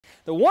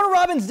The Warner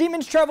Robins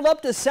Demons traveled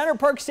up to Center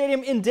Park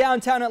Stadium in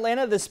downtown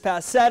Atlanta this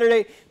past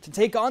Saturday to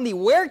take on the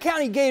Ware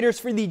County Gators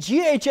for the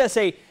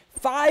GHSA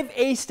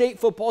 5A State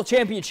Football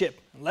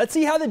Championship. Let's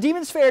see how the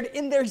Demons fared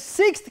in their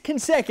 6th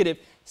consecutive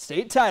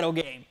state title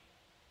game.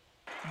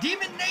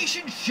 Demon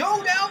Nation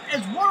showed out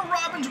as Warner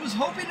Robins was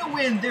hoping to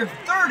win their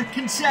 3rd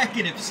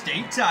consecutive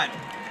state title.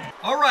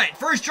 All right,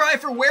 first drive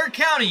for Ware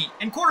County,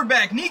 and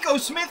quarterback Nico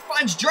Smith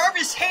finds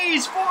Jarvis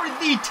Hayes for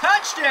the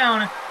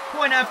touchdown.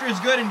 Point after is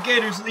good, and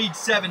Gators lead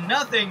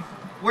 7-0.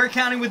 Ware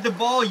County with the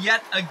ball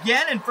yet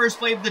again, and first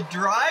play of the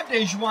drive,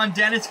 Dejuan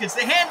Dennis gets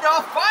the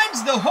handoff,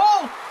 finds the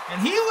hole,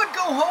 and he would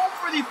go home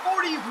for the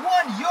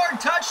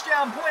 41-yard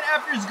touchdown. Point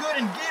after is good,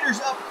 and Gators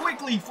up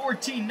quickly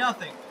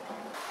 14-0.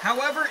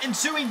 However,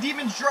 ensuing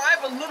Demons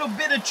drive, a little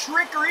bit of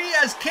trickery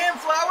as Cam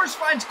Flowers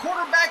finds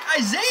quarterback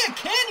Isaiah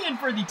Canyon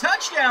for the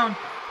touchdown.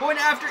 Point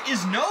after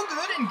is no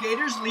good, and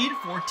Gators lead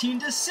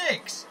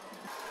 14-6.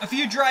 A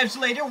few drives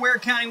later, Ware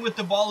County with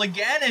the ball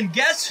again, and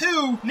guess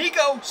who?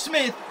 Nico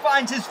Smith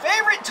finds his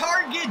favorite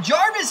target,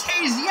 Jarvis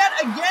Hayes, yet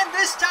again,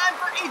 this time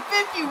for a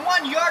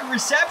 51-yard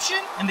reception.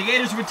 And the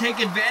Gators would take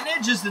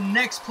advantage as the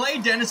next play,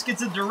 Dennis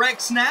gets a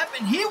direct snap,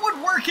 and he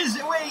would work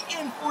his way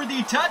in for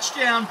the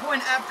touchdown.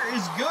 Point after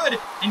is good,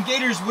 and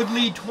Gators would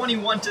lead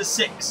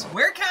 21-6.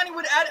 Ware County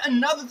would add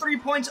another 3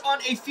 points on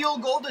a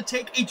field goal to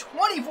take a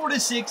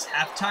 24-6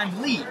 halftime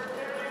lead.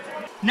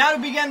 Now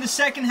to begin the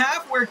second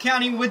half, Ware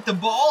County with the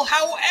ball.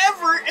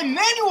 However,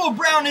 Emmanuel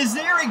Brown is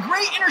there, a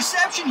great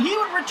interception. He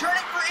would return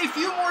it for a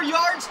few more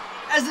yards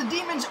as the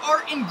Demons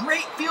are in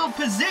great field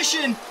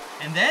position.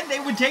 And then they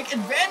would take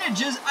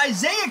advantage as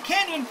Isaiah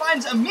Canyon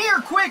finds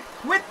Amir Quick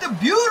with the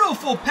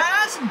beautiful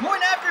pass, and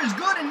point after is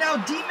good, and now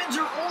Demons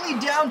are only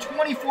down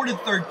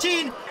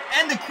 24-13,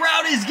 and the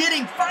crowd is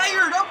getting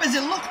fired up as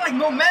it looked like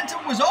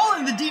momentum was all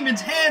in the Demons'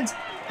 hands.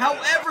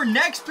 However,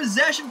 next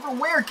possession for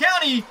Ware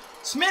County,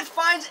 Smith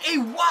finds a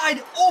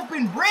wide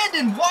open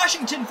Brandon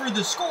Washington for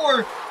the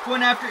score.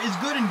 Point after is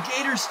good, and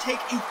Gators take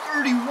a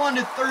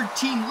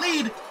 31-13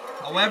 lead.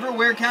 However,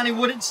 Ware County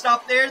wouldn't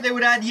stop there. They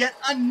would add yet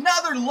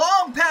another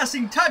long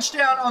passing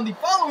touchdown on the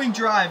following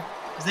drive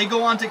as they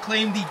go on to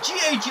claim the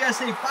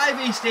GHSA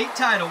 5A state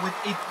title with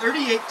a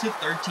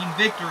 38-13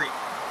 victory.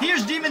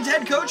 Here's Demons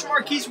head coach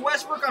Marquise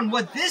Westbrook on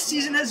what this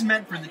season has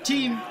meant for the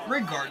team,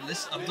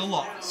 regardless of the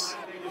loss.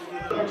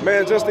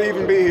 Man, just to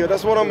even be here,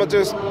 that's what I'm going to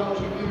just,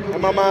 in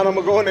my mind, I'm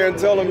going to go in there and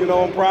tell them, you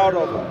know, I'm proud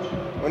of them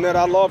and that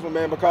I love them,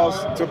 man,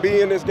 because to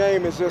be in this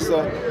game is just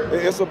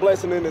it's a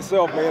blessing in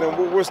itself, man,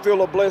 and we're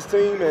still a blessed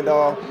team, and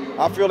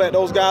I feel that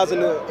those guys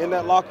in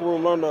that locker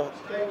room learned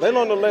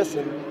a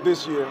lesson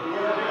this year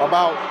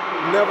about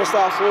never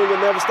stop swinging,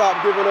 never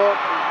stop giving up,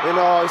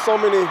 and so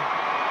many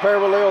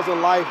parallels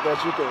in life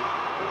that you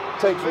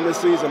can take from this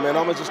season, man.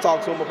 I'm going to just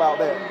talk to them about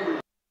that.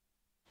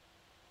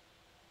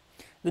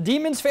 The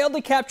Demons failed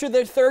to capture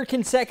their 3rd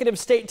consecutive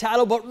state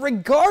title, but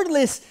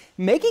regardless,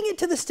 making it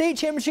to the state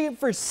championship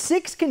for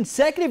 6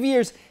 consecutive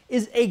years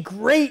is a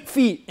great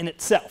feat in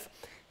itself.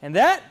 And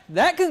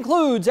that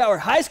concludes our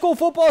high school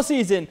football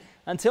season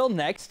until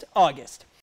next August.